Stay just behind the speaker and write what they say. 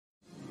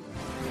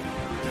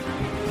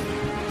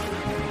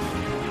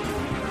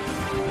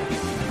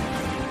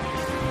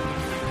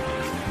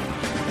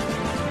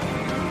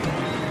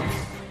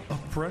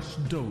fresh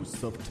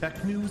dose of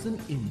tech news and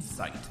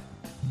insight.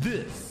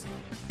 This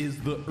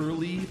is the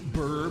Early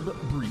Burb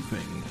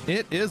Briefing.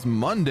 It is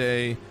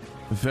Monday,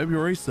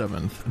 February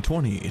 7th,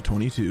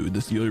 2022.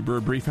 This is the Early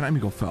Burb Briefing. I'm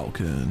Eagle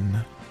Falcon.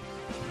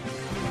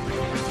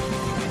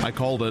 I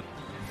called it.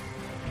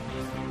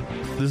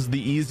 This is the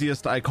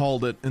easiest I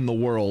called it in the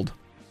world.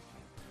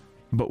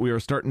 But we are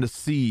starting to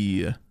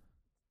see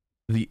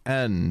the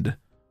end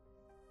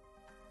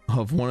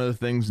of one of the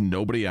things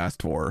nobody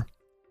asked for.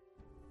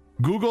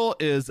 Google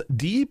is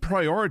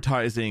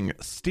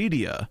deprioritizing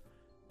Stadia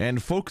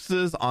and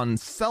focuses on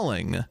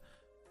selling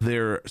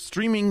their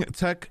streaming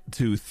tech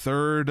to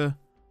third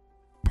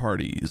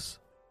parties.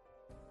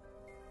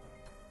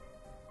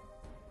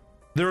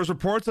 There was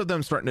reports of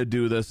them starting to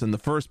do this in the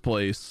first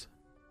place,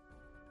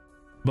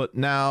 but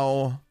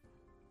now,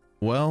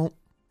 well,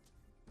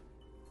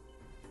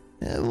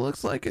 it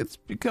looks like it's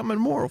becoming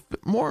more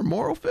and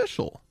more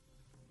official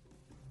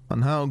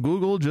on how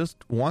Google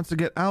just wants to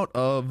get out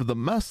of the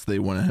mess they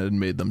went ahead and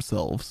made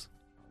themselves.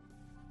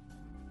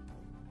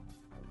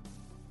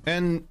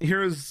 And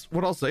here's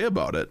what I'll say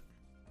about it.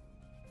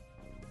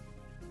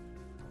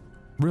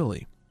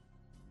 Really,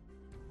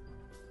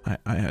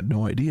 I had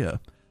no idea.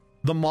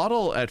 The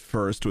model at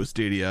first with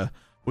Stadia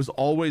was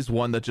always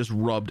one that just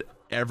rubbed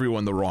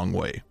everyone the wrong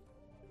way.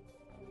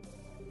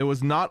 It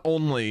was not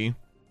only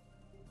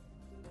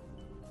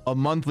a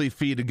monthly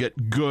fee to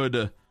get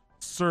good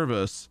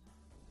service,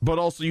 but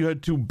also you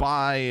had to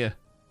buy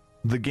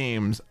the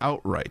games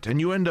outright, and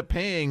you end up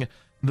paying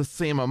the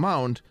same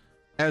amount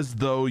as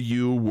though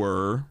you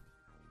were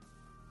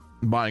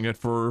buying it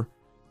for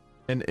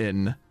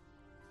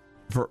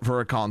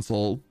for a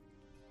console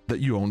that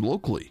you owned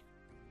locally.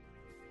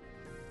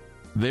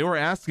 They were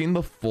asking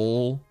the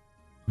full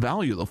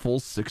value, the full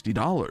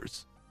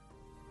 $60.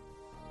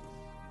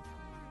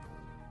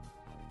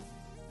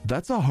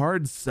 That's a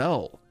hard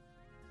sell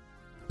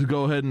to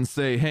go ahead and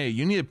say, hey,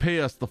 you need to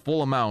pay us the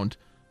full amount,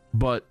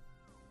 but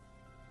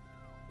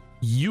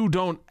you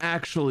don't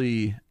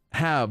actually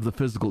have the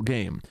physical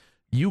game.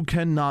 You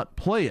cannot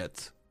play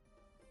it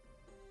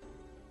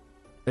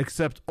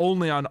except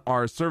only on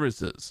our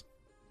services.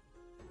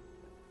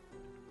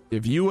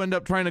 If you end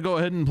up trying to go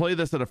ahead and play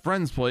this at a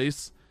friend's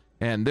place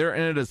and their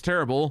internet is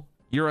terrible,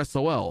 you're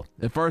SOL.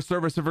 If our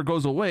service ever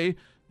goes away,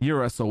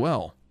 you're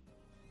SOL.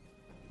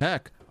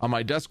 Heck, on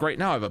my desk right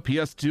now, I have a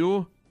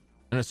PS2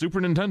 and a Super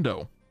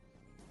Nintendo.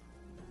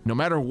 No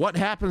matter what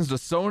happens to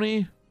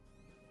Sony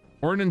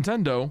or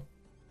Nintendo,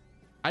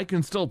 I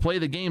can still play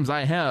the games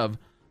I have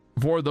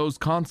for those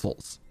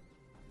consoles.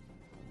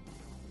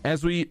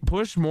 As we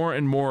push more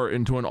and more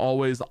into an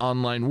always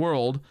online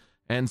world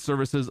and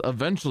services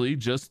eventually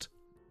just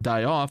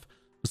die off,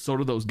 so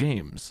do those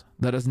games.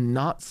 That is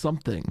not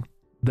something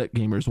that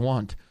gamers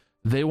want.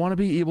 They want to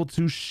be able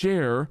to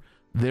share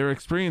their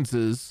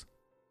experiences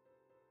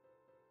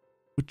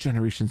with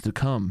generations to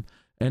come.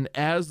 And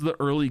as the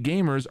early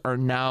gamers are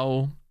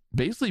now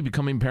basically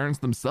becoming parents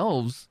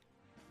themselves,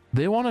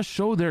 they want to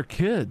show their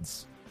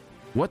kids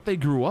what they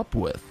grew up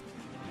with.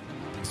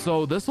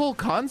 So this whole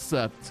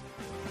concept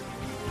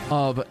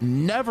of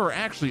never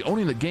actually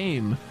owning the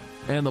game,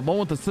 and the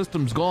moment the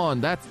system's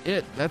gone, that's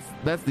it.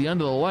 That's the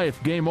end of the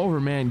life. Game over,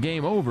 man.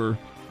 Game over.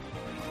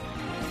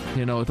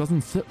 You know, it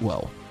doesn't sit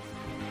well.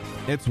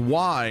 It's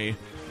why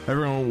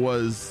everyone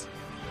was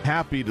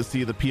happy to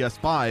see the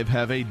PS5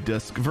 have a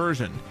disc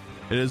version.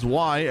 It is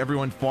why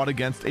everyone fought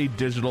against a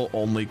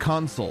digital-only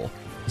console.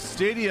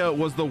 Stadia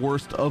was the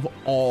worst of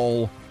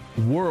all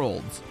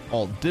worlds.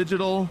 All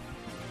digital,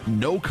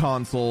 no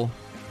console,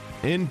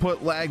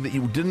 input lag that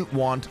you didn't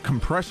want,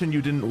 compression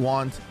you didn't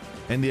want,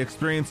 and the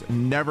experience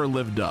never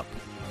lived up.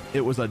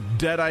 It was a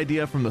dead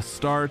idea from the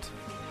start,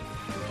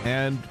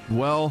 and,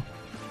 well,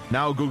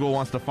 now Google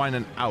wants to find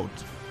an out.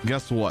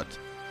 Guess what?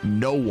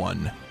 No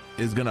one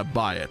is gonna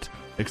buy it,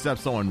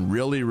 except someone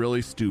really,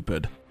 really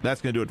stupid.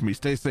 That's gonna do it for me.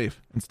 Stay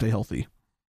safe and stay healthy.